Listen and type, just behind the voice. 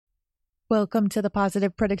Welcome to the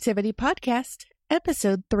Positive Productivity Podcast,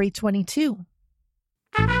 episode 322.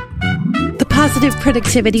 The Positive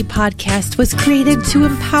Productivity Podcast was created to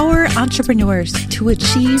empower entrepreneurs to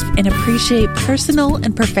achieve and appreciate personal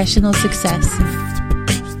and professional success.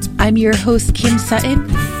 I'm your host, Kim Sutton,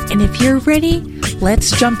 and if you're ready,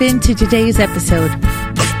 let's jump into today's episode.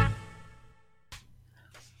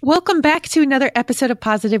 Welcome back to another episode of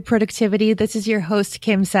Positive Productivity. This is your host,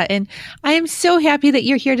 Kim Sutton. I am so happy that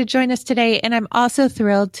you're here to join us today, and I'm also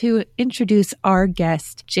thrilled to introduce our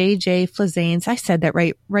guest, JJ Flizanes. I said that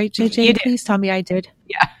right, JJ? You did. Please tell me I did.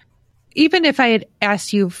 Yeah. Even if I had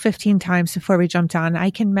asked you 15 times before we jumped on, I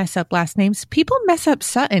can mess up last names. People mess up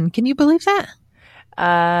Sutton. Can you believe that?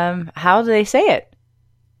 How do they say it?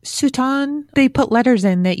 Sutton. They put letters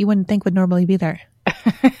in that you wouldn't think would normally be there.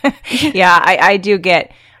 Yeah,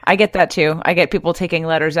 I get that too. I get people taking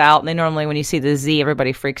letters out, and they normally, when you see the Z,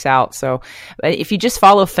 everybody freaks out. So if you just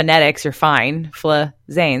follow phonetics, you're fine.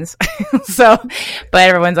 Flizanes. But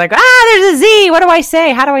everyone's like, there's a Z. What do I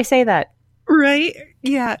say? How do I say that? Right.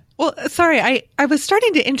 Yeah. Well, sorry, I was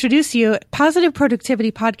starting to introduce you. Positive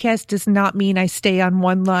Productivity Podcast does not mean I stay on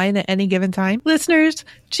one line at any given time. Listeners,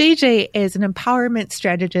 JJ is an empowerment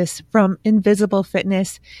strategist from Invisible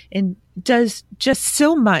Fitness and does just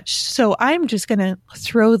so much. So I'm just going to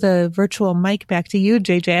throw the virtual mic back to you,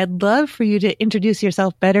 JJ. I'd love for you to introduce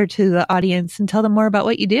yourself better to the audience and tell them more about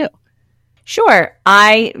what you do. Sure.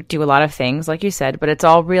 I do a lot of things, like you said, but it's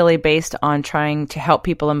all really based on trying to help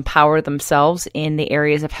people empower themselves in the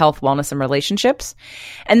areas of health, wellness, and relationships.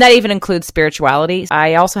 And that even includes spirituality.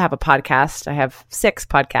 I also have a podcast. I have 6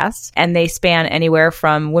 podcasts, and they span anywhere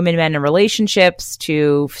from women, men, and relationships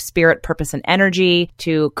to spirit, purpose, and energy,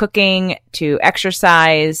 to cooking, to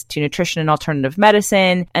exercise, to nutrition and alternative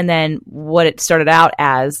medicine. And then what it started out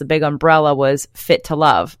as, the big umbrella, was Fit to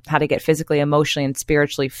Love, how to get physically, emotionally, and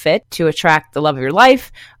spiritually fit to attract the love of your life,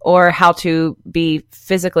 or how to be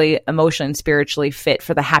physically, emotionally, and spiritually fit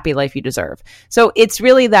for the happy life you deserve. So it's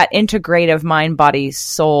really that integrative mind, body,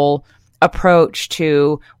 soul approach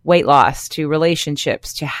to weight loss, to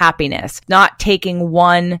relationships, to happiness, not taking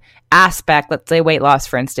one aspect, let's say weight loss,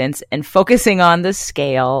 for instance, and focusing on the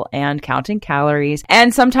scale and counting calories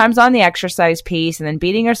and sometimes on the exercise piece and then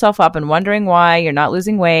beating yourself up and wondering why you're not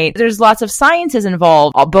losing weight. There's lots of sciences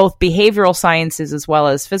involved, both behavioral sciences as well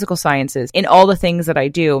as physical sciences, in all the things that I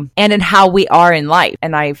do and in how we are in life.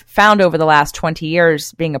 And I've found over the last 20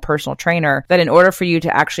 years being a personal trainer that in order for you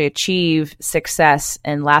to actually achieve success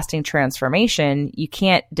and lasting transformation, you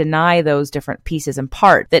can't deny those different pieces and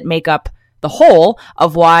parts that make up the whole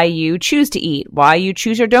of why you choose to eat, why you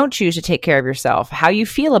choose or don't choose to take care of yourself, how you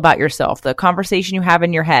feel about yourself, the conversation you have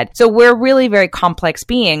in your head. So we're really very complex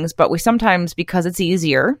beings, but we sometimes, because it's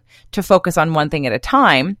easier to focus on one thing at a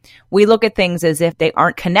time, we look at things as if they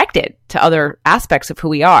aren't connected to other aspects of who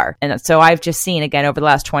we are. And so I've just seen, again, over the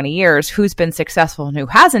last 20 years, who's been successful and who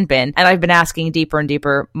hasn't been. And I've been asking deeper and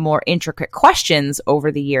deeper, more intricate questions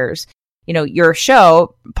over the years. You know, your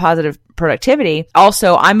show, Positive Productivity,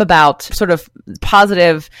 also I'm about sort of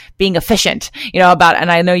positive being efficient,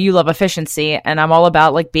 and I know you love efficiency, and I'm all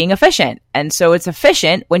about like being efficient. And so it's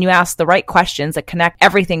efficient when you ask the right questions that connect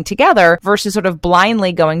everything together versus sort of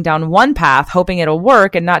blindly going down one path, hoping it'll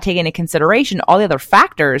work and not taking into consideration all the other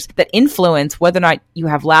factors that influence whether or not you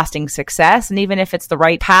have lasting success and even if it's the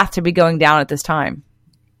right path to be going down at this time.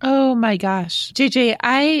 Oh my gosh.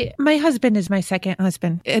 JJ, my husband is my second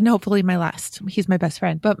husband and hopefully my last. He's my best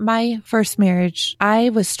friend. But my first marriage, I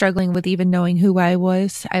was struggling with even knowing who I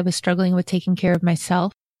was. I was struggling with taking care of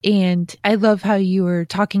myself. And I love how you were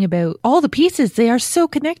talking about all the pieces. They are so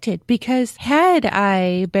connected because had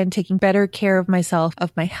I been taking better care of myself,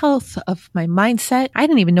 of my health, of my mindset, I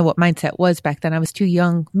didn't even know what mindset was back then. I was too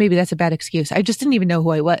young. Maybe that's a bad excuse. I just didn't even know who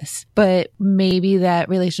I was. But maybe that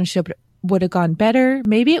relationship would have gone better.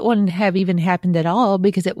 Maybe it wouldn't have even happened at all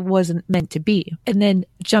because it wasn't meant to be. And then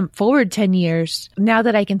jump forward 10 years. Now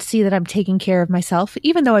that I can see that I'm taking care of myself,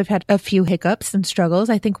 even though I've had a few hiccups and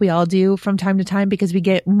struggles, I think we all do from time to time because we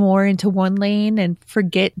get more into one lane and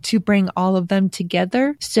forget to bring all of them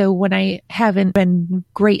together. So when I haven't been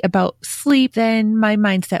great about sleep, then my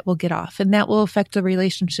mindset will get off and that will affect the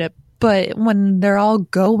relationship. But when they're all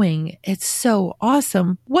going, it's so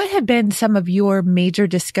awesome. What have been some of your major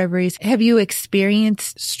discoveries? Have you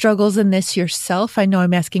experienced struggles in this yourself? I know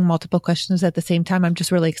I'm asking multiple questions at the same time. I'm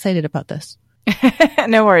just really excited about this.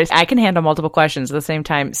 No worries. I can handle multiple questions at the same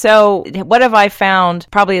time. So what have I found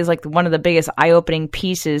probably is like one of the biggest eye-opening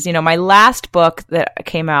pieces. You know, my last book that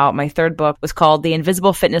came out, my third book, was called The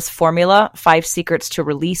Invisible Fitness Formula, 5 Secrets to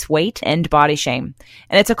Release Weight, End Body Shame.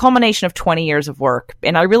 And it's a culmination of 20 years of work.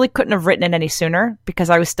 And I really couldn't have written it any sooner because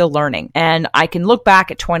I was still learning. And I can look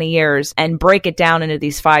back at 20 years and break it down into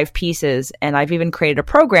these 5 pieces. And I've even created a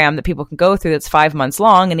program that people can go through that's 5 months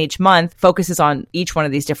long. And each month focuses on each one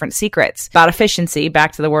of these different secrets about efficiency,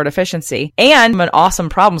 back to the word efficiency. And I'm an awesome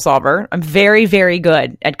problem solver. I'm very, very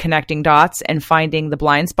good at connecting dots and finding the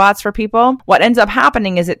blind spots for people. What ends up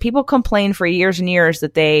happening is that people complain for years and years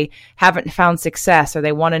that they haven't found success or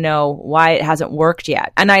they want to know why it hasn't worked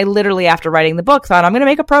yet. And I literally, after writing the book, thought I'm going to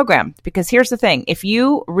make a program because here's the thing. If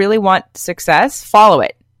you really want success, follow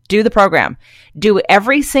it. Do the program. Do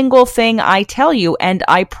every single thing I tell you, and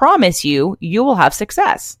I promise you, you will have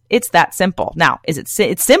success. It's that simple. Now, it's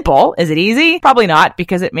simple? Is it easy? Probably not,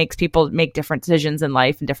 because it makes people make different decisions in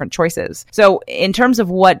life and different choices. So in terms of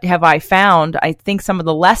what have I found, I think some of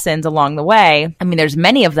the lessons along the way, I mean, there's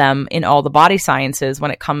many of them in all the body sciences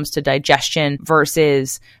when it comes to digestion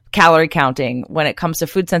versus calorie counting, when it comes to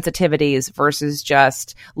food sensitivities versus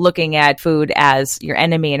just looking at food as your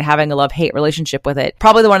enemy and having a love-hate relationship with it.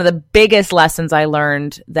 Probably one of the biggest lessons I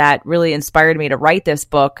learned that really inspired me to write this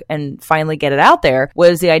book and finally get it out there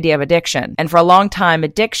was the idea of addiction. And for a long time,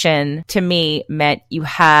 addiction to me meant you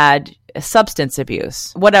had substance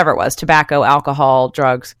abuse, whatever it was, tobacco, alcohol,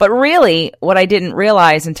 drugs. But really, what I didn't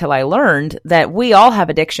realize until I learned that we all have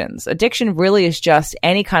addictions. Addiction really is just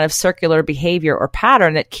any kind of circular behavior or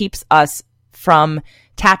pattern that keeps us from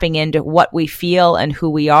tapping into what we feel and who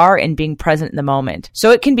we are and being present in the moment.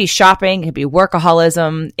 So it can be shopping, it could be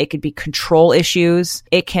workaholism, it could be control issues,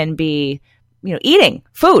 it can be eating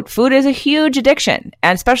food. Food is a huge addiction.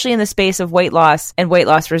 And especially in the space of weight loss and weight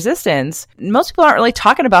loss resistance, most people aren't really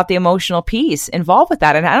talking about the emotional piece involved with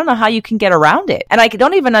that. And I don't know how you can get around it. And I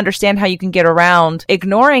don't even understand how you can get around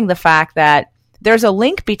ignoring the fact that there's a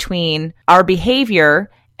link between our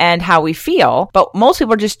behavior and how we feel, but most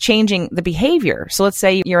people are just changing the behavior. So let's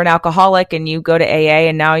say you're an alcoholic and you go to AA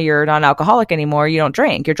and now you're not an alcoholic anymore. You don't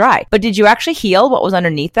drink, you're dry. But did you actually heal what was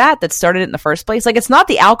underneath that started it in the first place? Like, it's not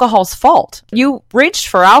the alcohol's fault. You reached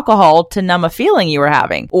for alcohol to numb a feeling you were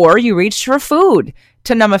having, or you reached for food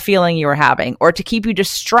to numb a feeling you were having, or to keep you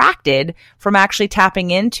distracted from actually tapping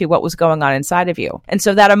into what was going on inside of you. And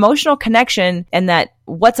so that emotional connection and that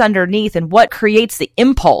what's underneath and what creates the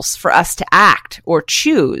impulse for us to act or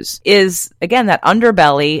choose is, again, that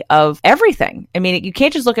underbelly of everything. I mean, you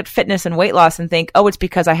can't just look at fitness and weight loss and think, oh, it's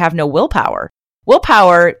because I have no willpower.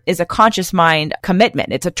 Willpower is a conscious mind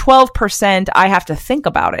commitment. It's a 12% I have to think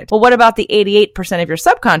about it. Well, what about the 88% of your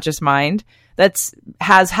subconscious mind that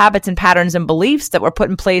has habits and patterns and beliefs that were put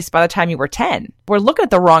in place by the time you were 10? We're looking at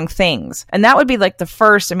the wrong things. And that would be like the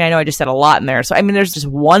first, I mean, I know I just said a lot in there. So, I mean, there's just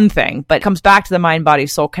one thing, but it comes back to the mind, body,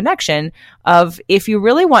 soul connection of if you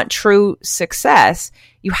really want true success,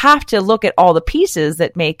 you have to look at all the pieces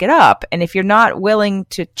that make it up. And if you're not willing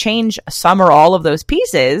to change some or all of those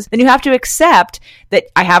pieces, then you have to accept that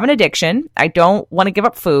I have an addiction. I don't want to give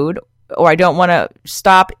up food, or I don't want to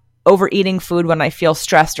stop overeating food when I feel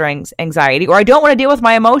stressed or anxiety, or I don't want to deal with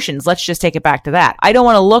my emotions. Let's just take it back to that. I don't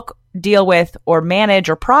want to deal with or manage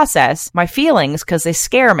or process my feelings because they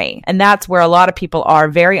scare me. And that's where a lot of people are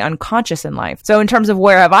very unconscious in life. So in terms of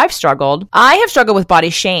where have I struggled, I have struggled with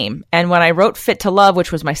body shame. And when I wrote Fit to Love,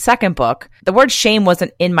 which was my second book, the word shame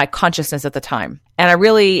wasn't in my consciousness at the time. And it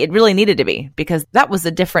really needed to be, because that was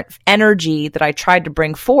a different energy that I tried to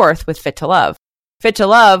bring forth with Fit to Love. Fit to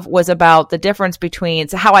Love was about the difference between,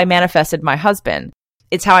 it's how I manifested my husband.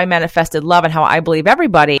 It's how I manifested love and how I believe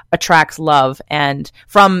everybody attracts love. And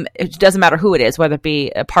it doesn't matter who it is, whether it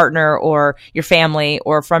be a partner or your family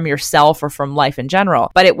or from yourself or from life in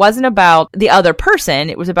general. But it wasn't about the other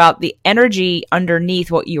person. It was about the energy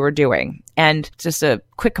underneath what you were doing. And just a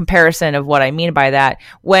quick comparison of what I mean by that.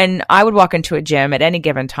 When I would walk into a gym at any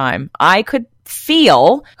given time, I could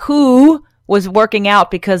feel who was working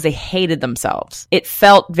out because they hated themselves. It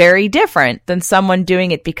felt very different than someone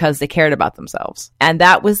doing it because they cared about themselves. And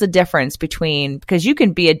that was the difference because you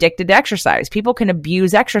can be addicted to exercise. People can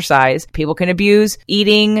abuse exercise. People can abuse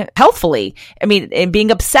eating healthfully. I mean, and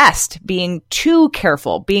being obsessed, being too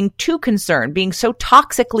careful, being too concerned, being so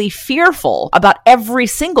toxically fearful about every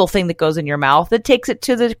single thing that goes in your mouth that takes it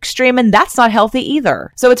to the extreme. And that's not healthy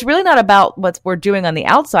either. So it's really not about what we're doing on the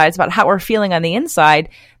outside. It's about how we're feeling on the inside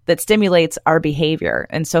that stimulates our behavior.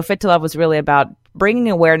 And so Fit to Love was really about bringing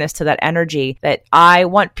awareness to that energy that I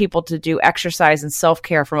want people to do exercise and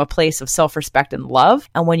self-care from a place of self-respect and love.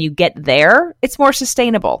 And when you get there, it's more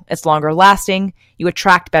sustainable. It's longer lasting. You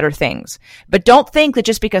attract better things. But don't think that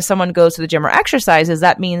just because someone goes to the gym or exercises,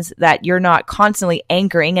 that means that you're not constantly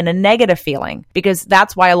anchoring in a negative feeling, because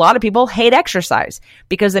that's why a lot of people hate exercise,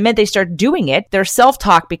 because the minute they start doing it, their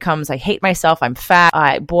self-talk becomes, I hate myself, I'm fat,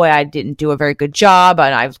 I didn't do a very good job,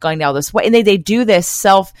 and I was going down this way. And they do this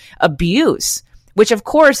self-abuse, which of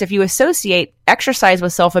course, if you associate exercise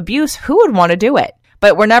with self-abuse, who would want to do it?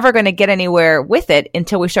 But we're never going to get anywhere with it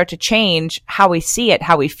until we start to change how we see it,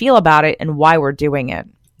 how we feel about it, and why we're doing it.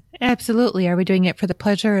 Absolutely. Are we doing it for the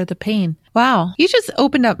pleasure or the pain? Wow. You just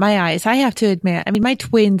opened up my eyes. I have to admit, I mean, my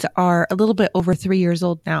twins are a little bit over 3 years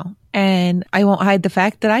old now, and I won't hide the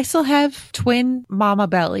fact that I still have twin mama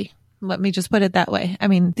belly. Let me just put it that way. I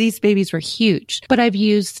mean, these babies were huge, but I've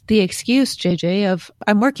used the excuse, JJ, of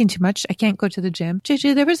I'm working too much. I can't go to the gym.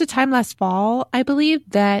 JJ, there was a time last fall, I believe,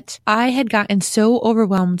 that I had gotten so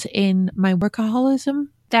overwhelmed in my workaholism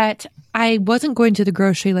that I wasn't going to the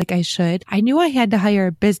grocery like I should. I knew I had to hire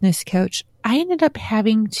a business coach. I ended up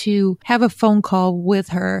having to have a phone call with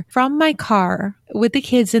her from my car with the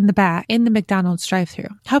kids in the back in the McDonald's drive-thru.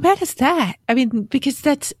 How bad is that? I mean, because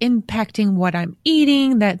that's impacting what I'm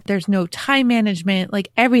eating, that there's no time management, like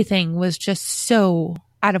everything was just so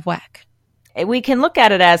out of whack. We can look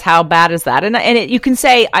at it as how bad is that? And you can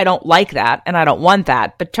say, I don't like that and I don't want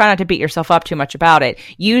that, but try not to beat yourself up too much about it.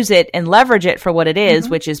 Use it and leverage it for what it is,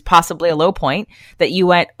 which is possibly a low point that you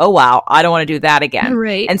went, oh, wow, I don't want to do that again.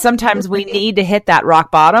 Right. And sometimes we need to hit that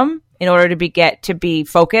rock bottom in order to get to be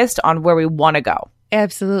focused on where we want to go.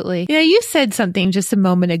 Absolutely. Yeah, you said something just a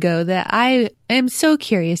moment ago that I am so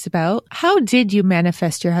curious about. How did you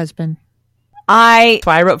manifest your husband? That's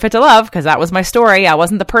why I wrote Fit to Love, because that was my story. I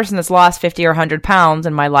wasn't the person that's lost 50 or 100 pounds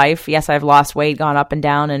in my life. Yes, I've lost weight, gone up and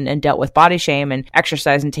down, and dealt with body shame and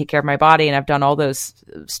exercise and take care of my body. And I've done all those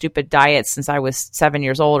stupid diets since I was 7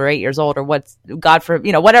 years old or 8 years old or whatever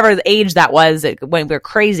the age that was when we were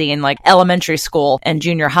crazy in like elementary school and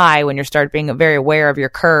junior high, when you start being very aware of your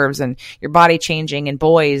curves and your body changing in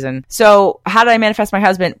boys. And so how did I manifest my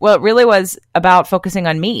husband? Well, it really was about focusing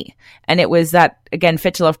on me. And it was that, again,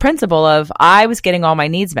 Fit to Love principle of I was getting all my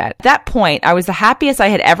needs met. At that point, I was the happiest I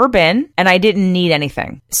had ever been, and I didn't need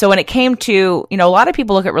anything. So when it came to, a lot of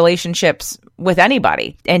people look at relationships with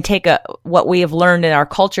anybody and take what we have learned in our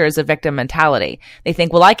culture as a victim mentality. They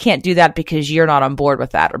think, well, I can't do that because you're not on board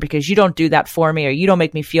with that, or because you don't do that for me, or you don't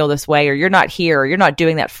make me feel this way, or you're not here, or you're not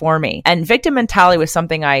doing that for me. And victim mentality was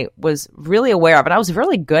something I was really aware of, and I was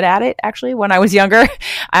really good at it, actually, when I was younger.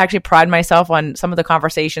 I actually pride myself on some of the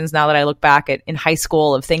conversations now that I look back at in high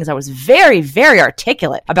school of things I was very, very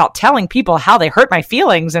articulate about telling people how they hurt my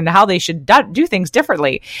feelings and how they should do things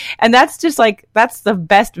differently. And that's just that's the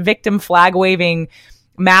best victim flag waving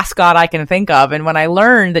mascot I can think of. And when I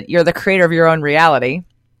learned that you're the creator of your own reality,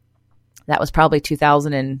 that was probably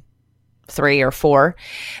 2003 or 4,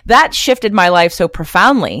 that shifted my life so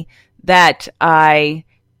profoundly that I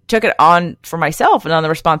took it on for myself and on the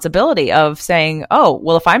responsibility of saying, oh,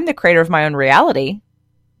 well, if I'm the creator of my own reality,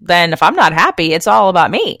 then if I'm not happy, it's all about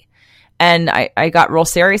me. And I got real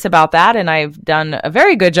serious about that. And I've done a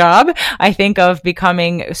very good job, I think, of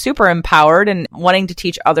becoming super empowered and wanting to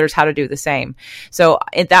teach others how to do the same. So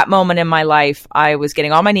at that moment in my life, I was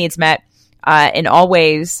getting all my needs met. In all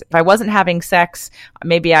ways. If I wasn't having sex,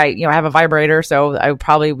 maybe I have a vibrator, so I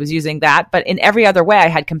probably was using that. But in every other way, I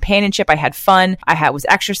had companionship, I had fun, was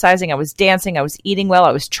exercising, I was dancing, I was eating well,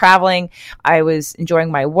 I was traveling, I was enjoying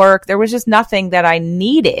my work. There was just nothing that I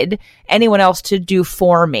needed anyone else to do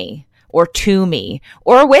for me or to me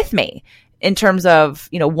or with me in terms of,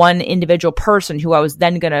 one individual person who I was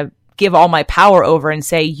then going to give all my power over and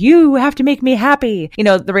say, you have to make me happy.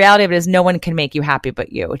 The reality of it is no one can make you happy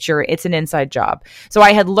but you. It's an inside job. So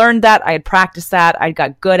I had learned that, I had practiced that, I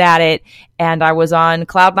got good at it, and I was on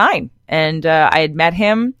cloud 9. And I had met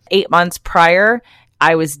him 8 months prior.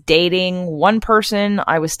 I was dating one person.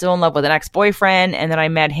 I was still in love with an ex-boyfriend, and then I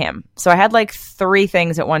met him. So I had 3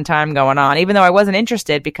 things at one time going on, even though I wasn't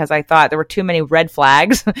interested because I thought there were too many red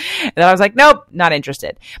flags. And I was like, nope, not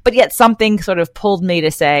interested. But yet something sort of pulled me to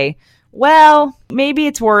say, well, maybe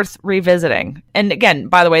it's worth revisiting. And again,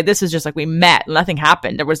 by the way, this is just we met. Nothing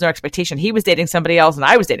happened. There was no expectation. He was dating somebody else and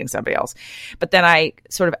I was dating somebody else. But then I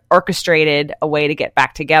sort of orchestrated a way to get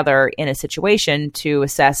back together in a situation to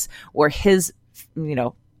assess where his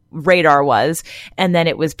radar was. And then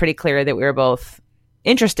it was pretty clear that we were both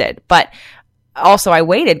interested. But also I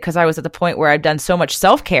waited because I was at the point where I'd done so much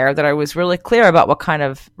self-care that I was really clear about what kind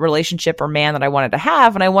of relationship or man that I wanted to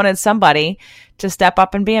have. And I wanted somebody to step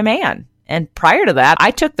up and be a man And prior to that,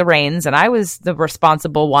 I took the reins and I was the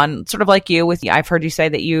responsible one, sort of like you I've heard you say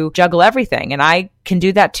that you juggle everything, and I can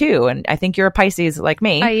do that too. And I think you're a Pisces like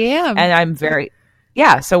me. I am. And I'm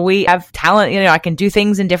so we have talent, I can do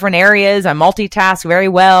things in different areas. I multitask very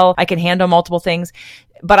well. I can handle multiple things,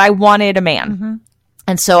 but I wanted a man. Mm-hmm.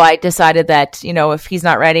 And so I decided that, if he's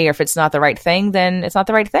not ready or if it's not the right thing, then it's not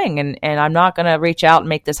the right thing. And I'm not going to reach out and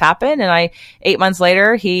make this happen. And 8 months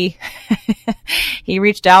later, he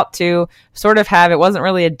reached out to sort of it wasn't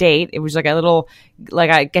really a date. It was like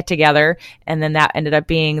a get together. And then that ended up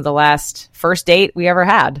being the first date we ever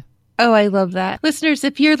had. Oh, I love that. Listeners,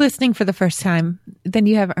 if you're listening for the first time, then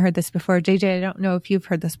you haven't heard this before. JJ, I don't know if you've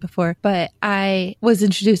heard this before, but I was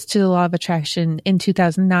introduced to the law of attraction in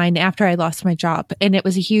 2009 after I lost my job. And it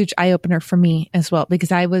was a huge eye-opener for me as well,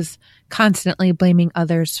 because I was constantly blaming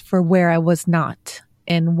others for where I was not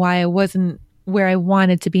and why I wasn't where I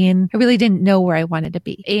wanted to be. And I really didn't know where I wanted to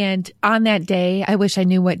be. And on that day, I wish I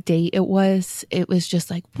knew what date it was. It was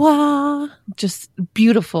just like, wow, just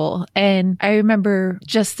beautiful. And I remember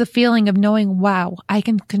just the feeling of knowing, wow, I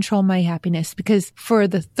can control my happiness, because for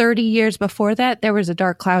the 30 years before that, there was a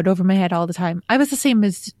dark cloud over my head all the time. I was the same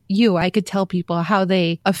as you. I could tell people how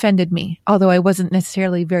they offended me. Although I wasn't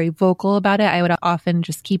necessarily very vocal about it, I would often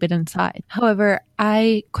just keep it inside. However,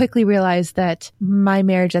 I quickly realized that my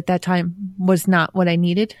marriage at that time was not what I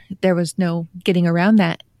needed. There was no getting around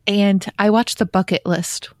that. And I watched The Bucket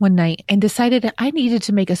List one night and decided I needed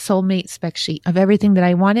to make a soulmate spec sheet of everything that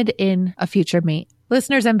I wanted in a future mate.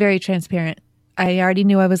 Listeners, I'm very transparent. I already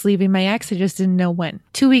knew I was leaving my ex. I just didn't know when.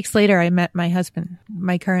 2 weeks later, I met my husband,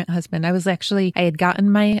 my current husband. I had gotten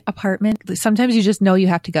my apartment. Sometimes you just know you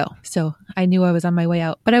have to go. So I knew I was on my way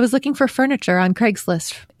out, but I was looking for furniture on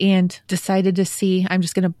Craigslist and decided to see, I'm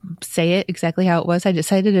just going to say it exactly how it was. I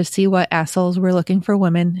decided to see what assholes were looking for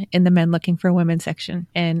women in the men looking for women section.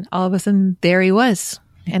 And all of a sudden there he was.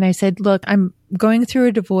 And I said, look, I'm going through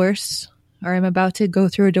a divorce, or I'm about to go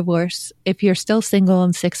through a divorce. If you're still single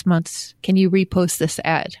in 6 months, can you repost this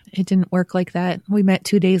ad? It didn't work like that. We met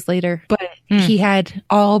 2 days later, but he had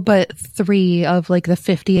all but 3 of like the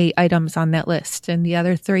 58 items on that list. And the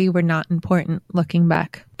other 3 were not important looking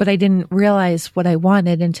back. But I didn't realize what I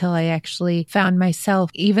wanted until I actually found myself,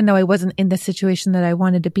 even though I wasn't in the situation that I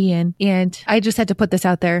wanted to be in. And I just had to put this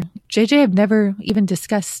out there. JJ, I've never even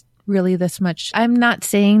discussed really this much. I'm not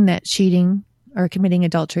saying that cheating or committing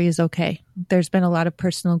adultery is okay. There's been a lot of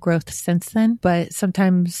personal growth since then, but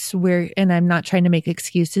sometimes and I'm not trying to make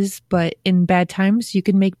excuses, but in bad times, you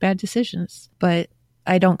can make bad decisions. But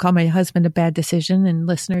I don't call my husband a bad decision, and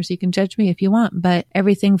listeners, you can judge me if you want, but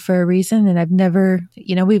everything for a reason. And I've never,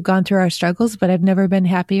 we've gone through our struggles, but I've never been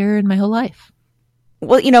happier in my whole life.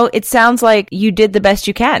 Well, it sounds like you did the best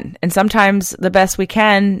you can. And sometimes the best we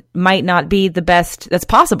can might not be the best that's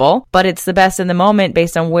possible, but it's the best in the moment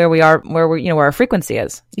based on where we are, where our frequency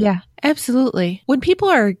is. Yeah, absolutely. When people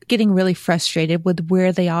are getting really frustrated with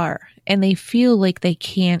where they are and they feel like they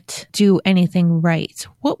can't do anything right,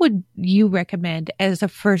 what would you recommend as a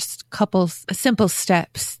first couple simple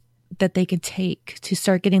steps that they could take to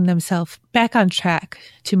start getting themselves back on track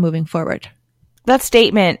to moving forward? That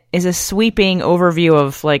statement is a sweeping overview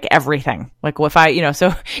of like everything. Like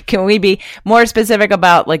so can we be more specific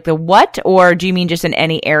about like the what, or do you mean just in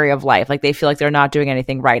any area of life? Like they feel like they're not doing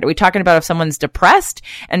anything right. Are we talking about if someone's depressed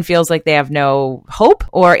and feels like they have no hope,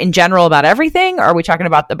 or in general about everything? Or are we talking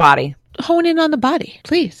about the body? Hone in on the body,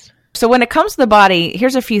 please. So when it comes to the body,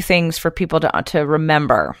 here's a few things for people to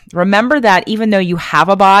remember. Remember that even though you have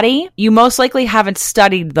a body, you most likely haven't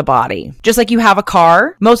studied the body. Just like you have a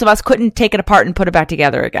car, most of us couldn't take it apart and put it back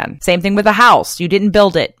together again. Same thing with a house. You didn't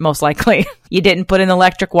build it, most likely. You didn't put in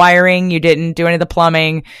electric wiring. You didn't do any of the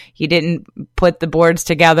plumbing. You didn't put the boards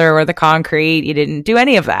together or the concrete. You didn't do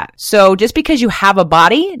any of that. So just because you have a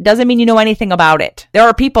body doesn't mean you know anything about it. There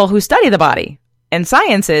are people who study the body and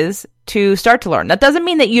sciences to start to learn. That doesn't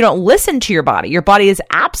mean that you don't listen to your body. Your body is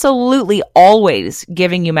absolutely always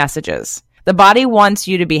giving you messages. The body wants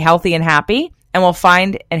you to be healthy and happy and will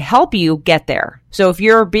find and help you get there. So if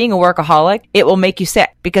you're being a workaholic, it will make you sick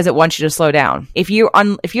because it wants you to slow down. If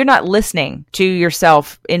you're not listening to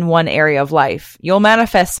yourself in one area of life, you'll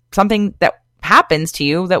manifest something that happens to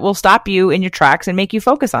you that will stop you in your tracks and make you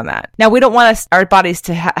focus on that. Now, we don't want our bodies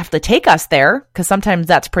to have to take us there, because sometimes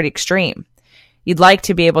that's pretty extreme. You'd like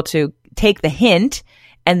to be able to take the hint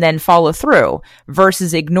and then follow through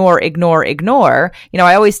versus ignore.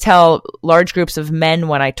 I always tell large groups of men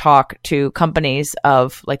when I talk to companies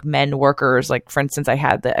of like men workers, like for instance, I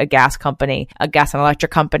had a gas and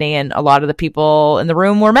electric company, and a lot of the people in the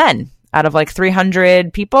room were men. Out of like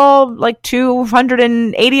 300 people, like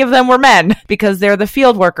 280 of them were men because they're the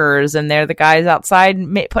field workers and they're the guys outside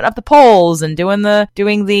putting up the poles and doing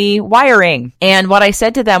the wiring. And what I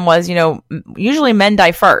said to them was, usually men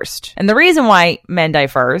die first. And the reason why men die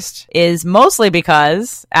first is mostly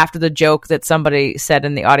because after the joke that somebody said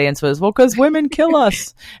in the audience was, well, because women kill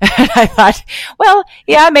us. And I thought, well,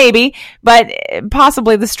 yeah, maybe, but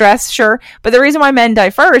possibly the stress, sure. But the reason why men die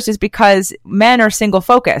first is because men are single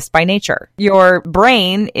focused by nature. Your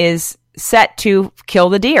brain is set to kill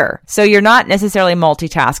the deer. So you're not necessarily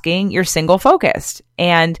multitasking, you're single focused.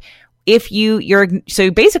 And if you're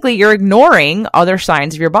ignoring other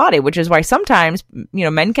signs of your body, which is why sometimes,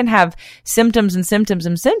 men can have symptoms and symptoms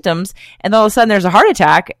and symptoms, and all of a sudden there's a heart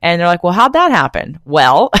attack and they're like, well, how'd that happen?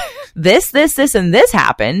 Well, this, and this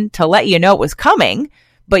happened to let you know it was coming,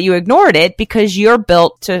 but you ignored it because you're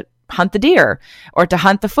built to hunt the deer or to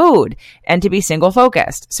hunt the food and to be single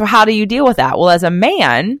focused. So how do you deal with that? Well, as a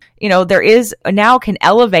man, there is now can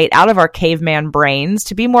elevate out of our caveman brains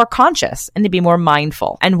to be more conscious and to be more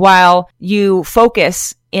mindful. And while you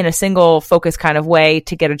focus in a single focus kind of way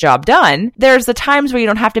to get a job done, there's the times where you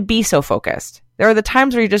don't have to be so focused. There are the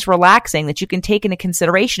times where you're just relaxing that you can take into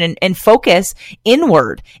consideration and focus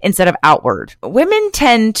inward instead of outward. Women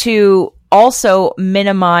tend to also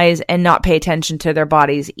minimize and not pay attention to their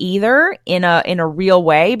bodies either in a real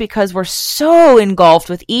way because we're so engulfed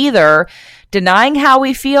with either denying how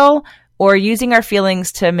we feel or using our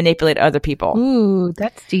feelings to manipulate other people. Ooh,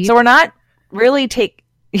 that's deep. So we're not really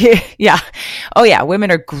yeah. Oh yeah. Women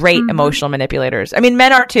are great emotional manipulators. I mean,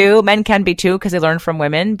 men are too. Men can be too because they learn from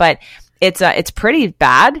women, but it's pretty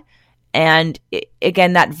bad. And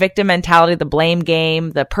again, that victim mentality, the blame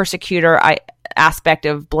game, the persecutor aspect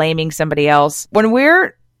of blaming somebody else. When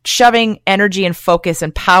we're shoving energy and focus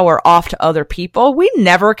and power off to other people, we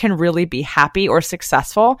never can really be happy or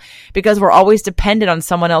successful because we're always dependent on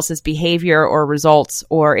someone else's behavior or results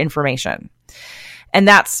or information. And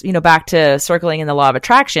that's, back to circling in the law of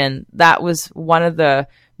attraction. That was one of the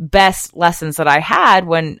best lessons that I had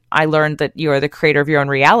when I learned that you are the creator of your own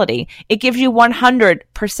reality. It gives you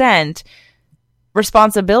 100%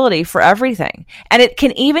 responsibility for everything. And it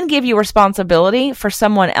can even give you responsibility for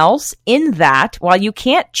someone else in that while you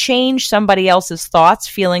can't change somebody else's thoughts,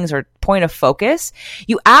 feelings, or point of focus,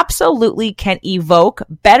 you absolutely can evoke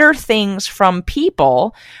better things from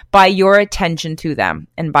people by your attention to them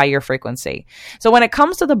and by your frequency. So when it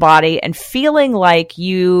comes to the body and feeling like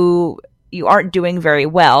you aren't doing very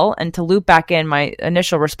well, and to loop back in my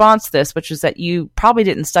initial response to this, which is that you probably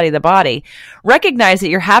didn't study the body, recognize that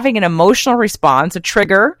you're having an emotional response, a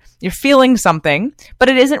trigger, you're feeling something, but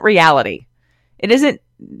it isn't reality.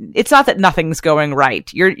 It's not that nothing's going right.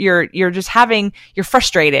 You're just you're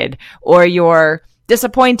frustrated or you're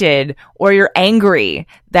disappointed or you're angry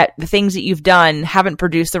that the things that you've done haven't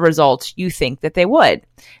produced the results you think that they would.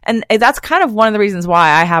 And that's kind of one of the reasons why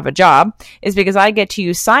I have a job, is because I get to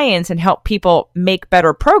use science and help people make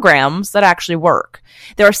better programs that actually work.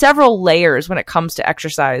 There are several layers when it comes to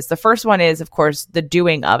exercise. The first one is, of course, the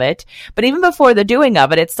doing of it. But even before the doing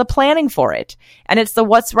of it, it's the planning for it. And it's the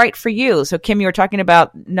what's right for you. So Kim, you were talking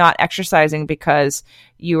about not exercising because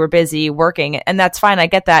you were busy working, and that's fine. I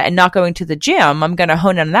get that. And not going to the gym. I'm going to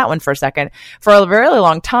hone in on that one for a second. For a very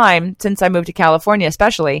long time, since I moved to California,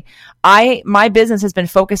 especially, my business has been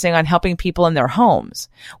focusing on helping people in their homes,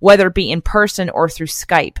 whether it be in person or through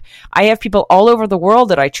Skype. I have people all over the world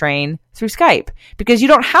that I train through Skype because you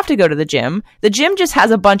don't have to go to the gym. The gym just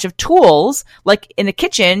has a bunch of tools, like in the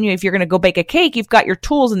kitchen. If you're going to go bake a cake, you've got your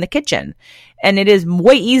tools in the kitchen. And it is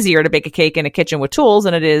way easier to bake a cake in a kitchen with tools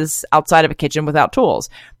than it is outside of a kitchen without tools.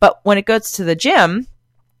 But when it goes to the gym's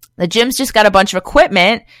just got a bunch of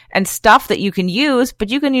equipment and stuff that you can use,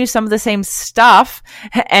 but you can use some of the same stuff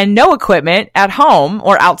and no equipment at home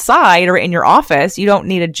or outside or in your office. You don't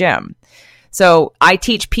need a gym. So I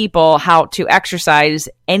teach people how to exercise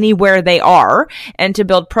anywhere they are and to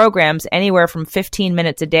build programs anywhere from 15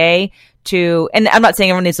 minutes a day to, and I'm not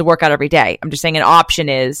saying everyone needs to work out every day. I'm just saying an option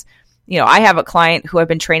is, I have a client who I've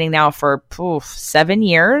been training now for 7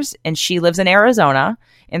 years, and she lives in Arizona,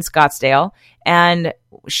 in Scottsdale, and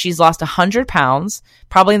she's lost 100 pounds,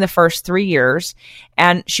 probably in the first 3 years,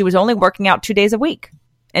 and she was only working out 2 days a week.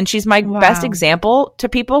 And she's my best example to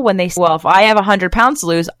people when they say, well, if I have 100 pounds to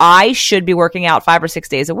lose, I should be working out 5 or 6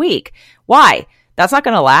 days a week. Why? That's not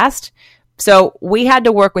going to last. So we had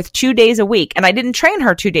to work with 2 days a week, and I didn't train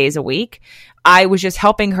her 2 days a week. I was just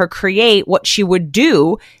helping her create what she would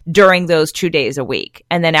do during those 2 days a week.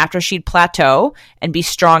 And then after she'd plateau and be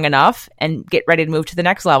strong enough and get ready to move to the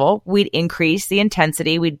next level, we'd increase the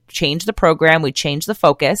intensity. We'd change the program. We'd change the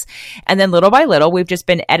focus. And then little by little, we've just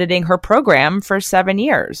been editing her program for 7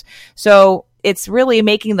 years. So it's really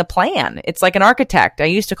making the plan. It's like an architect. I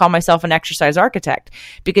used to call myself an exercise architect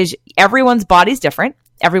because everyone's body's different.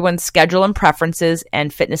 Everyone's schedule and preferences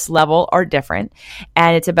and fitness level are different.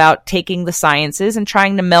 And it's about taking the sciences and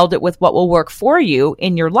trying to meld it with what will work for you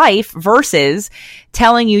in your life versus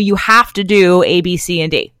telling you have to do A, B, C,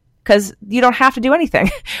 and D. Because you don't have to do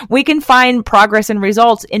anything. We can find progress and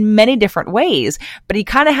results in many different ways, but you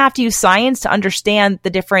kind of have to use science to understand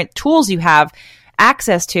the different tools you have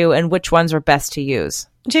access to and which ones are best to use.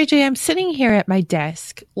 JJ, I'm sitting here at my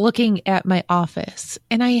desk looking at my office,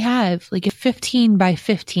 and I have like a 15 by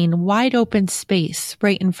 15 wide open space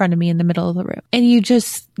right in front of me in the middle of the room. And you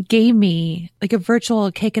just gave me like a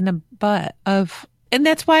virtual kick in the butt of, and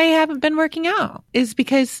that's why I haven't been working out, is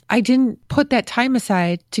because I didn't put that time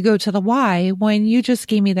aside to go to the why when you just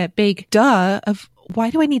gave me that big duh of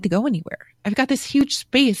why do I need to go anywhere? I've got this huge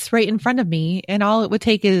space right in front of me, and all it would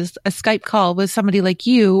take is a Skype call with somebody like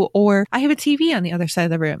you, or I have a TV on the other side of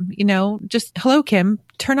the room, just hello, Kim,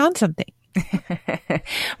 turn on something.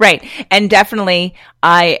 Right. And definitely,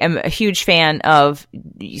 I am a huge fan of,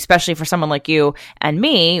 especially for someone like you and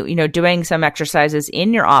me, doing some exercises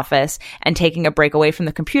in your office and taking a break away from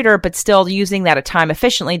the computer, but still using that time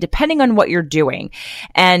efficiently, depending on what you're doing.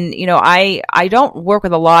 And, I don't work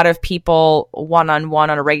with a lot of people one-on-one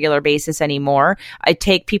on a regular basis anymore. I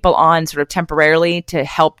take people on sort of temporarily to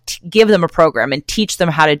help give them a program and teach them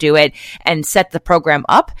how to do it and set the program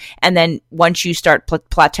up. And then once you start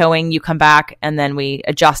plateauing, you come back and then we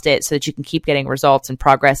adjust it so that you can keep getting results and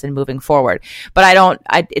progress and moving forward. But I don't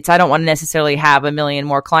want to necessarily have a million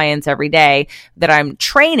more clients every day that I'm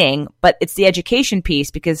training, but it's the education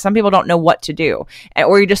piece because some people don't know what to do,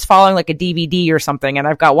 or you're just following like a DVD or something. And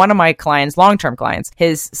I've got one of my clients, long-term clients,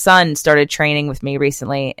 his son started training with me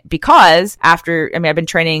recently because I've been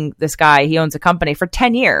training this guy. He owns a company for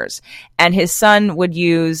 10 years and his son would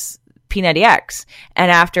use P90X.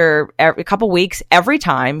 And after a couple weeks, every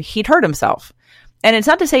time he'd hurt himself. And it's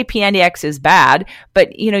not to say P90X is bad,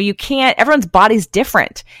 but you can't, everyone's body's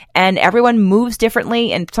different and everyone moves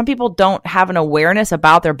differently. And some people don't have an awareness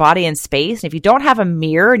about their body and space. And if you don't have a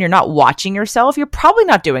mirror and you're not watching yourself, you're probably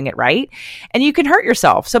not doing it right. And you can hurt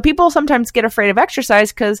yourself. So people sometimes get afraid of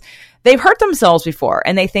exercise because they've hurt themselves before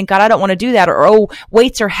and they think, God, I don't want to do that. Or, oh,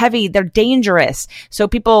 weights are heavy. They're dangerous. So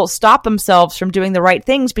people stop themselves from doing the right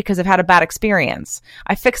things because they've had a bad experience.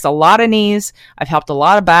 I fixed a lot of knees. I've helped a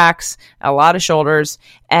lot of backs, a lot of shoulders.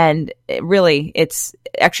 And it's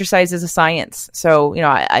exercise is a science. So,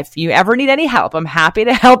 if you ever need any help, I'm happy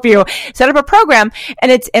to help you set up a program.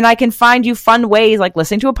 And I can find you fun ways like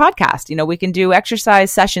listening to a podcast. We can do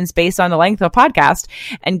exercise sessions based on the length of a podcast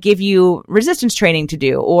and give you resistance training to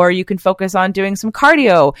do, or you can focus on doing some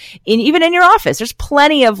cardio even in your office. There's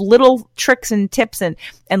plenty of little tricks and tips and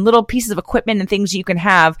little pieces of equipment and things you can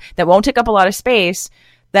have that won't take up a lot of space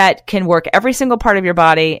that can work every single part of your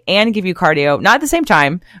body and give you cardio, not at the same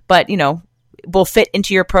time, but, will fit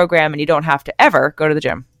into your program and you don't have to ever go to the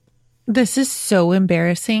gym. This is so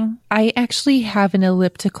embarrassing. I actually have an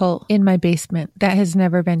elliptical in my basement that has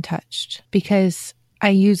never been touched because I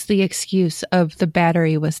used the excuse of the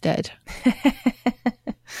battery was dead.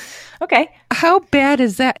 Okay. How bad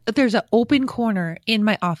is that? There's an open corner in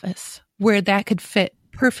my office where that could fit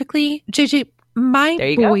perfectly. JJ,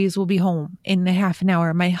 my boys will be home in a half an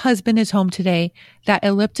hour. My husband is home today. That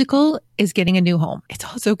elliptical is getting a new home. It's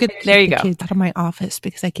also good to keep the kids out of my office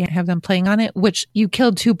because I can't have them playing on it, which you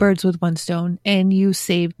killed 2 birds with 1 stone and you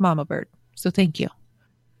saved Mama Bird. So thank you.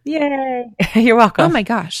 Yay. You're welcome. Oh my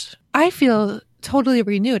gosh. I feel totally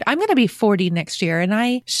renewed. I'm going to be 40 next year. And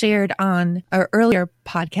I shared on our earlier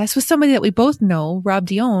podcast with somebody that we both know, Rob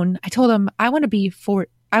Dion. I told him I want to be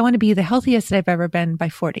the healthiest that I've ever been by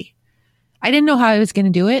 40. I didn't know how I was going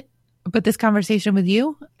to do it, but this conversation with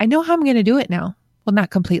you, I know how I'm going to do it now. Well, not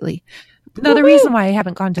completely. No, the reason why I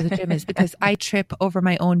haven't gone to the gym is because I trip over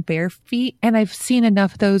my own bare feet. And I've seen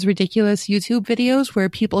enough of those ridiculous YouTube videos where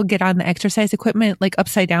people get on the exercise equipment like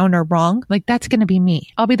upside down or wrong. Like that's going to be me.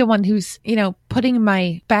 I'll be the one who's, putting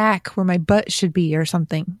my back where my butt should be or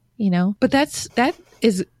something, But that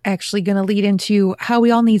is actually going to lead into how we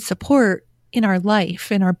all need support in our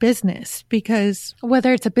life, in our business, because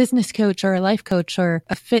whether it's a business coach or a life coach or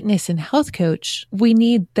a fitness and health coach, we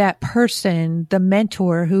need that person, the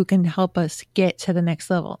mentor who can help us get to the next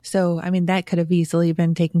level. So, I mean, that could have easily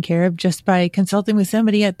been taken care of just by consulting with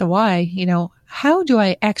somebody at the Y. How do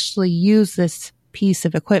I actually use this piece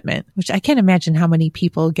of equipment? Which I can't imagine how many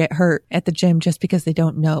people get hurt at the gym just because they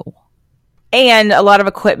don't know. And a lot of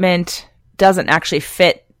equipment doesn't actually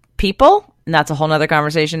fit people. And that's a whole nother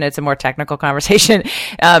conversation. It's a more technical conversation.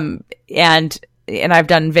 And I've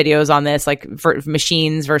done videos on this, like for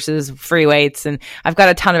machines versus free weights. And I've got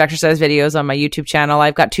a ton of exercise videos on my YouTube channel.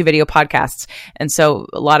 I've got 2 video podcasts. And so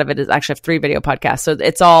a lot of it is actually 3 video podcasts. So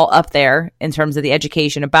it's all up there in terms of the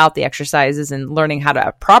education about the exercises and learning how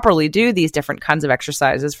to properly do these different kinds of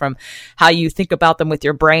exercises, from how you think about them with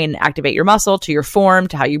your brain, activate your muscle, to your form,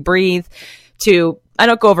 to how you breathe, to, I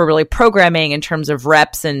don't go over really programming in terms of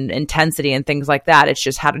reps and intensity and things like that. It's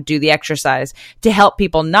just how to do the exercise to help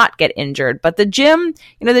people not get injured. But the gym,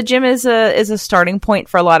 the gym is a starting point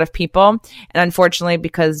for a lot of people. And unfortunately,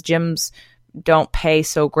 because gyms don't pay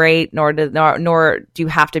so great, nor do you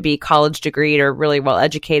have to be college degreed or really well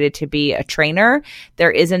educated to be a trainer,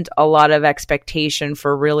 there isn't a lot of expectation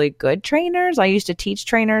for really good trainers. I used to teach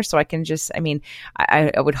trainers, so I can just,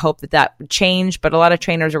 I would hope that would change, but a lot of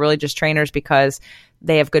trainers are really just trainers because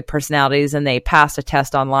they have good personalities and they passed a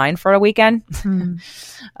test online for a weekend,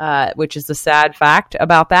 which is the sad fact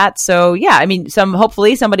about that. So yeah,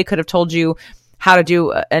 hopefully somebody could have told you how to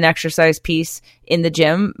do an exercise piece in the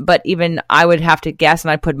gym, but even I would have to guess, and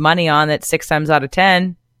I'd put money on that 6 times out of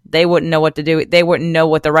 10, they wouldn't know what to do. They wouldn't know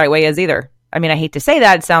what the right way is either. I hate to say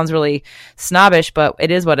that, it sounds really snobbish, but it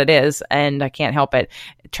is what it is, and I can't help it.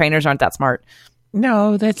 Trainers aren't that smart.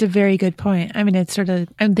 No, that's a very good point. It's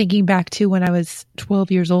I'm thinking back to when I was 12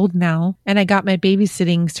 years old now, and I got my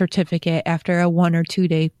babysitting certificate after a 1 or 2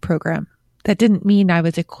 day program. That didn't mean I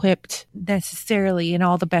was equipped necessarily in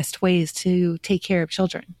all the best ways to take care of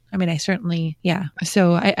children. I certainly, yeah.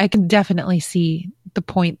 So I can definitely see the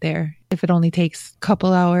point there. If it only takes a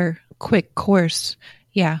couple hour quick course.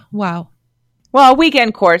 Yeah. Wow. Well, a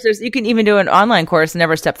weekend course, you can even do an online course and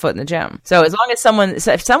never step foot in the gym. So as long as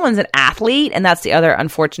if someone's an athlete, and that's the other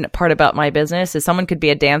unfortunate part about my business, is someone could be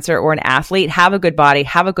a dancer or an athlete, have a good body,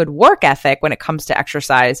 have a good work ethic when it comes to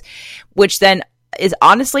exercise, which then is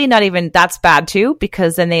honestly not even, that's bad too,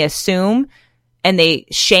 because then they assume and they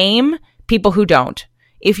shame people who don't.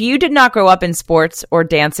 If you did not grow up in sports or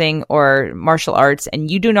dancing or martial arts,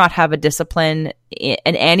 and you do not have a discipline in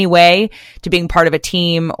any way to being part of a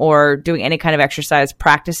team or doing any kind of exercise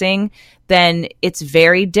practicing, then it's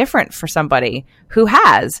very different for somebody who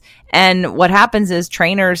has. And what happens is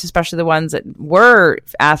trainers, especially the ones that were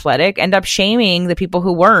athletic, end up shaming the people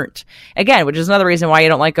who weren't. Again, which is another reason why you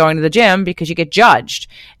don't like going to the gym, because you get judged.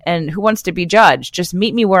 And who wants to be judged? Just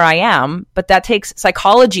meet me where I am. But that takes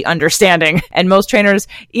psychology understanding. And most trainers,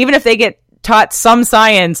 even if they get taught some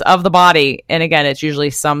science of the body, and again, it's usually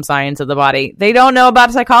some science of the body, they don't know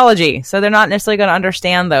about psychology. So they're not necessarily going to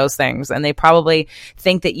understand those things. And they probably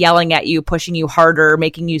think that yelling at you, pushing you harder,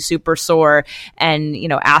 making you super sore, and,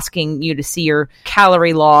 asking you to see your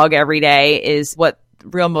calorie log every day is what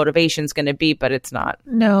real motivation is going to be, but it's not.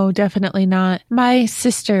 No, definitely not. My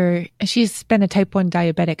sister, she's been a type 1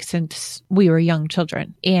 diabetic since we were young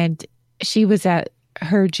children. And she was at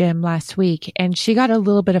her gym last week, and she got a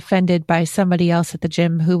little bit offended by somebody else at the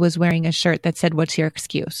gym who was wearing a shirt that said, "What's your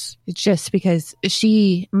excuse?" It's just because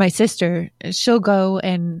my sister, she'll go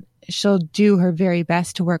and she'll do her very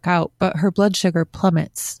best to work out, but her blood sugar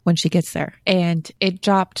plummets when she gets there. And it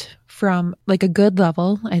dropped from like a good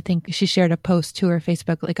level. I think she shared a post to her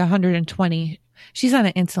Facebook, like 120. She's on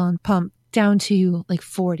an insulin pump, down to like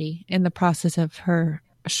 40 in the process of her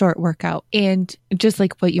short workout. And just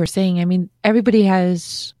like what you were saying, everybody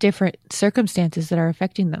has different circumstances that are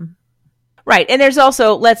affecting them. Right. And there's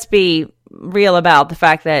also, let's be real about the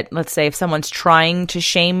fact that, let's say if someone's trying to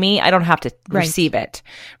shame me, I don't have to receive it.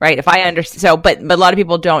 Right. If I understand. So, but a lot of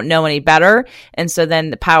people don't know any better. And so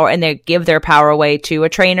then the power, and they give their power away to a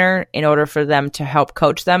trainer in order for them to help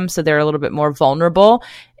coach them. So they're a little bit more vulnerable.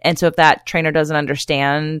 And so if that trainer doesn't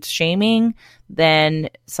understand shaming, then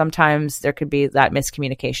sometimes there could be that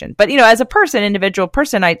miscommunication. But, as a individual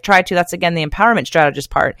person, I try to, that's again, the empowerment strategist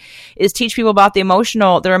part, is teach people about their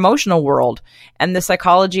emotional world and the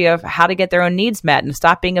psychology of how to get their own needs met and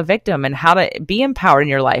stop being a victim, and how to be empowered in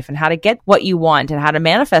your life, and how to get what you want, and how to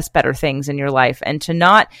manifest better things in your life, and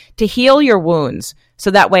to heal your wounds. So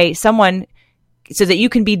that way so that you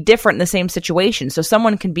can be different in the same situation. So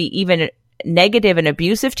someone can be even negative and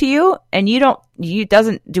abusive to you, and it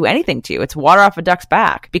doesn't do anything to you. It's water off a duck's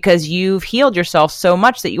back because you've healed yourself so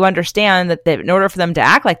much that you understand that in order for them to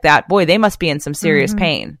act like that, boy, they must be in some serious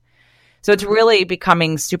pain. So it's really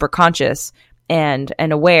becoming super conscious and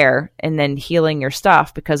aware, and then healing your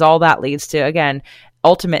stuff, because all that leads to, again,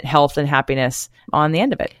 ultimate health and happiness on the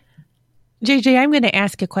end of it. JJ, I'm going to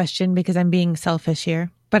ask a question because I'm being selfish here,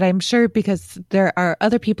 but I'm sure because there are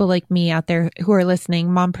other people like me out there who are listening,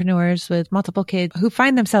 mompreneurs with multiple kids who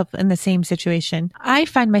find themselves in the same situation. I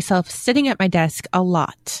find myself sitting at my desk a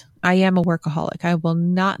lot. I am a workaholic. I will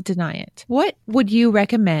not deny it. What would you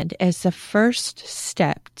recommend as the first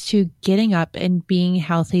step to getting up and being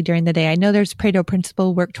healthy during the day? I know there's Pareto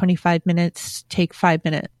principle, work 25 minutes, take 5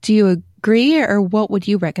 minutes. Do you agree, or what would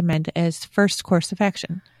you recommend as first course of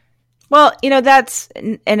action? Well, that's,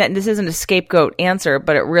 and this isn't a scapegoat answer,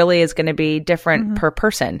 but it really is going to be different per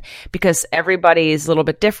person, because everybody is a little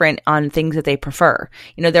bit different on things that they prefer.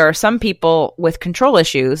 There are some people with control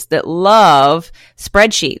issues that love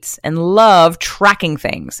spreadsheets and love tracking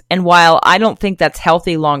things. And while I don't think that's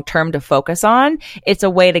healthy long-term to focus on, it's a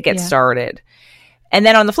way to get started. And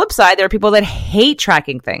then on the flip side, there are people that hate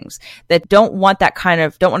tracking things, that don't want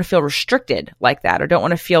don't want to feel restricted like that, or don't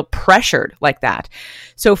want to feel pressured like that.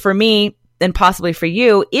 So for me, and possibly for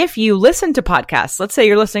you, if you listen to podcasts, let's say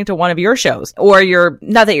you're listening to one of your shows, or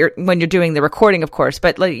when you're doing the recording, of course,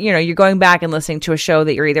 but you're going back and listening to a show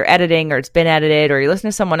that you're either editing or it's been edited, or you're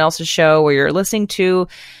listening to someone else's show, or you're listening to,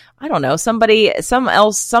 I don't know,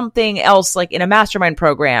 something else like in a mastermind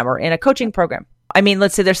program or in a coaching program.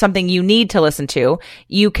 Let's say there's something you need to listen to.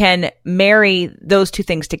 You can marry those two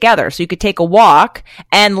things together. So you could take a walk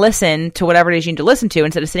and listen to whatever it is you need to listen to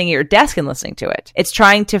instead of sitting at your desk and listening to it. It's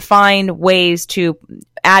trying to find ways to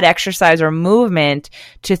add exercise or movement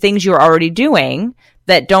to things you're already doing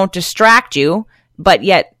that don't distract you, but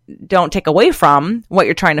yet don't take away from what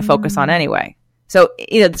you're trying to focus on anyway. So,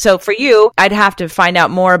 so for you, I'd have to find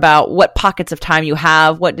out more about what pockets of time you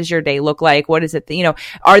have. What does your day look like? What is it?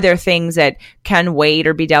 Are there things that can wait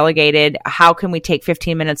or be delegated? How can we take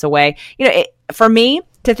 15 minutes away? For me,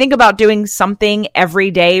 to think about doing something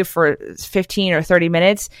every day for 15 or 30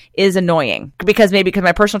 minutes is annoying, because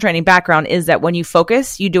my personal training background is that when you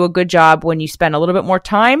focus, you do a good job when you spend a little bit more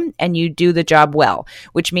time and you do the job well,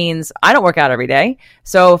 which means I don't work out every day.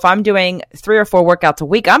 So if I'm doing 3 or 4 workouts a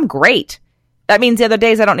week, I'm great. That means the other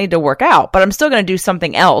days I don't need to work out, but I'm still going to do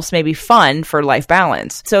something else, maybe fun for life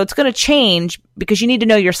balance. So it's going to change because you need to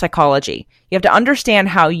know your psychology. You have to understand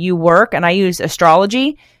how you work, and I use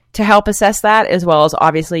astrology to help assess that, as well as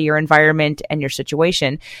obviously your environment and your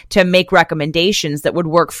situation, to make recommendations that would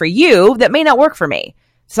work for you that may not work for me.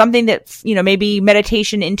 Something that, maybe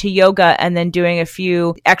meditation into yoga and then doing a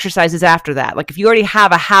few exercises after that. Like if you already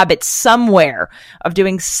have a habit somewhere of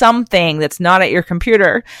doing something that's not at your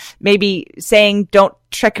computer, maybe saying don't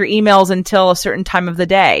check your emails until a certain time of the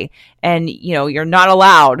day. And, you're not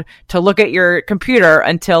allowed to look at your computer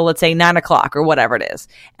until, let's say, 9 o'clock or whatever it is.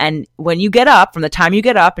 And when you get up, from the time you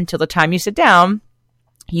get up until the time you sit down,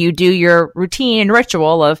 you do your routine and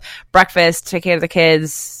ritual of breakfast, take care of the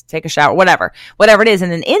kids, take a shower, whatever it is. And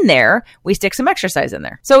then in there, we stick some exercise in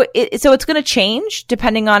there. So it's going to change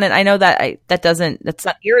depending on it. I know that that's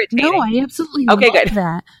not irritating. No, I absolutely love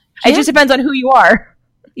that. It just depends on who you are.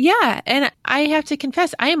 Yeah. And I have to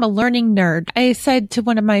confess, I am a learning nerd. I said to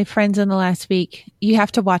one of my friends in the last week, you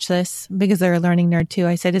have to watch this, because they're a learning nerd too.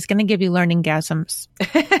 I said, it's going to give you learning gasms.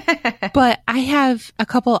 But I have a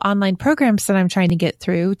couple online programs that I'm trying to get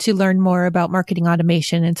through to learn more about marketing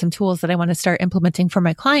automation and some tools that I want to start implementing for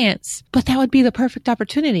my clients. But that would be the perfect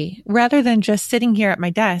opportunity. Rather than just sitting here at my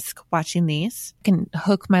desk watching these, I can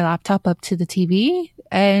hook my laptop up to the TV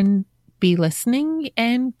and be listening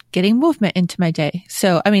and getting movement into my day.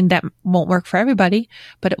 So, that won't work for everybody,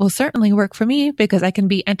 but it will certainly work for me, because I can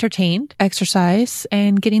be entertained, exercise,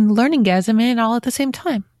 and getting the learning-gasm in all at the same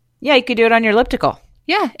time. Yeah, you could do it on your elliptical.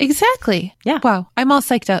 Yeah, exactly. Yeah. Wow. I'm all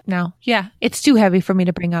psyched up now. Yeah. It's too heavy for me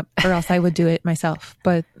to bring up, or else I would do it myself.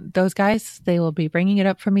 But those guys, they will be bringing it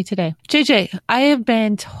up for me today. JJ, I have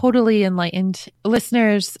been totally enlightened.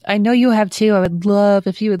 Listeners, I know you have too. I would love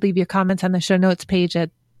if you would leave your comments on the show notes page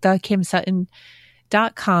at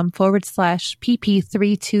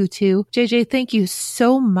thekimsutton.com/pp322. JJ, thank you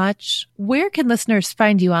so much. Where can listeners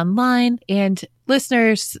find you online? And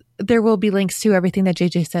listeners, there will be links to everything that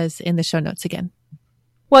JJ says in the show notes again.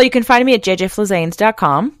 Well, you can find me at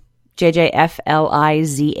jjflizanes.com.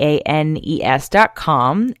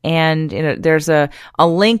 JJFLIZANES.com. And there's a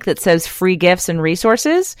link that says free gifts and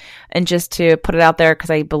resources. And just to put it out there, because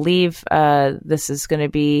I believe this is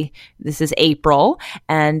April.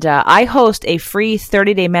 And I host a free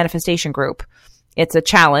 30-day manifestation group. It's a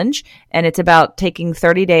challenge, and it's about taking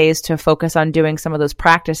 30 days to focus on doing some of those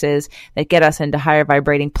practices that get us into higher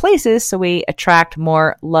vibrating places so we attract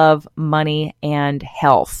more love, money, and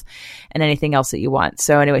health, and anything else that you want.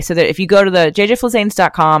 So anyway, so that if you go to the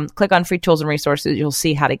jjflizanes.com, click on free tools and resources, you'll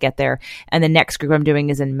see how to get there. And the next group I'm doing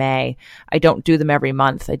is in May. I don't do them every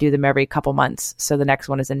month. I do them every couple months. So the next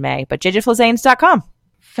one is in May, but jjflizanes.com.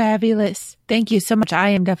 Fabulous. Thank you so much. I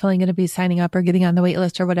am definitely going to be signing up or getting on the wait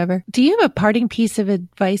list or whatever. Do you have a parting piece of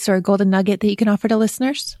advice or a golden nugget that you can offer to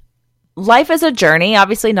listeners? Life is a journey,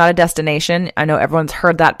 obviously not a destination. I know everyone's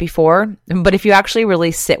heard that before, but if you actually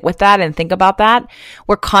really sit with that and think about that,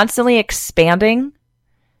 we're constantly expanding.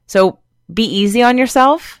 So be easy on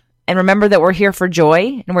yourself and remember that we're here for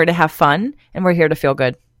joy and we're to have fun and we're here to feel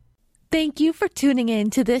good. Thank you for tuning in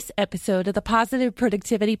to this episode of the Positive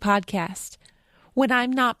Productivity Podcast. When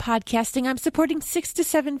I'm not podcasting, I'm supporting 6 to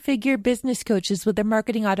 7 figure business coaches with their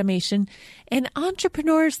marketing automation and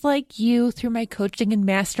entrepreneurs like you through my coaching and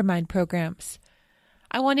mastermind programs.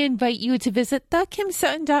 I want to invite you to visit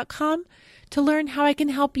thekimsutton.com to learn how I can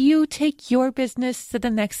help you take your business to the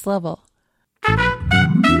next level.